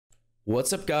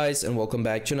What's up guys, and welcome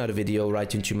back to another video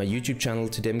right into my YouTube channel.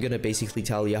 Today I'm gonna basically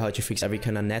tell you how to fix every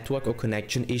kind of network or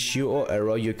connection issue or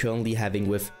error you're currently having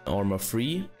with Arma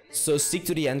 3. So stick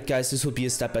to the end guys, this will be a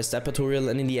step-by-step tutorial,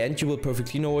 and in the end you will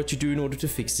perfectly know what to do in order to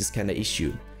fix this kind of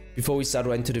issue. Before we start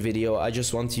right into the video, I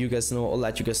just want to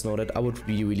let you guys know that I would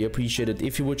really appreciate it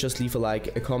if you would just leave a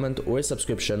like, a comment or a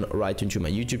subscription right into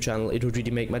my YouTube channel. It would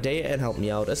really make my day and help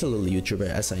me out as a little YouTuber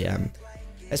as I am.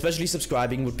 Especially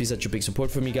subscribing would be such a big support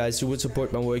for me guys. You would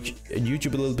support my work on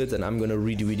YouTube a little bit, and I'm gonna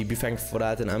really be thankful for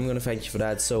that, and I'm gonna thank you for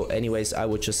that. So anyways, I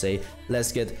would just say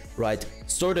let's get right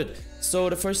started. So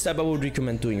the first step I would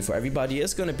recommend doing for everybody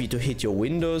is gonna be to hit your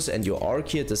Windows and your R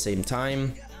key at the same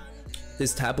time.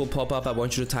 This tab will pop up. I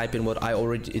want you to type in what I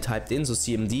already typed in, so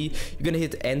CMD. You're gonna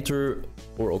hit enter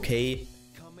or OK.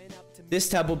 This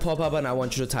tab will pop up and I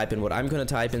want you to type in what I'm gonna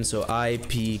type in, so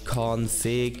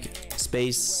ipconfig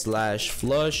 /flush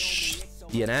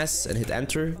DNS and hit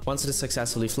enter. Once it is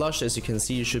successfully flushed, as you can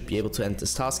see, you should be able to end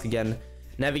this task again.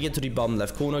 Navigate to the bottom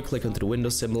left corner, click onto the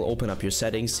Windows symbol, open up your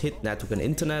settings, hit network and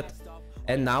internet.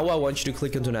 And now I want you to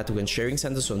click onto network and sharing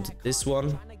center, so onto this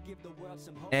one.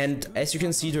 And as you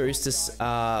can see, there is this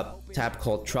tab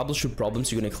called troubleshoot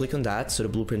problems. You're gonna click on that, so the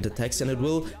blueprinted text, and it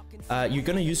will you're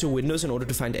gonna use your Windows in order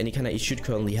to find any kind of issue you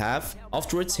currently have.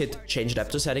 Afterwards, hit change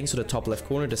adapter settings, so the top left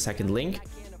corner, the second link.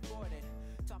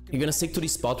 You're gonna stick to the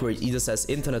spot where it either says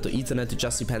internet or ethernet. It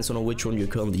just depends on which one you're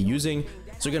currently using.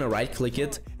 So you're gonna right click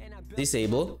it,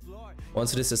 disable.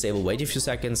 Once it is disabled, wait a few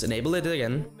seconds, enable it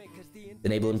again. The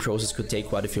enabling process could take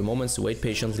quite a few moments, so wait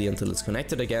patiently until it's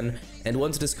connected again. And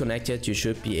once it is connected, you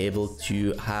should be able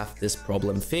to have this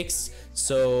problem fixed.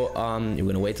 So you're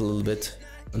gonna wait a little bit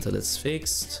until it's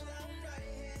fixed.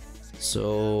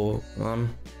 So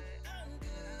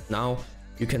now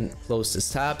you can close these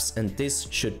tabs, and this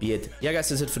should be it. Yeah guys,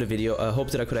 that's it for the video. I hope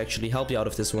that I could actually help you out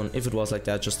of this one. If it was like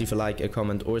that, just leave a like, a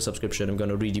comment or a subscription. I'm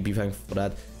gonna really be thankful for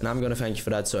that, and I'm gonna thank you for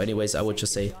that. So anyways, I would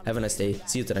just say have a nice day,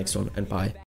 see you at the next one, and bye.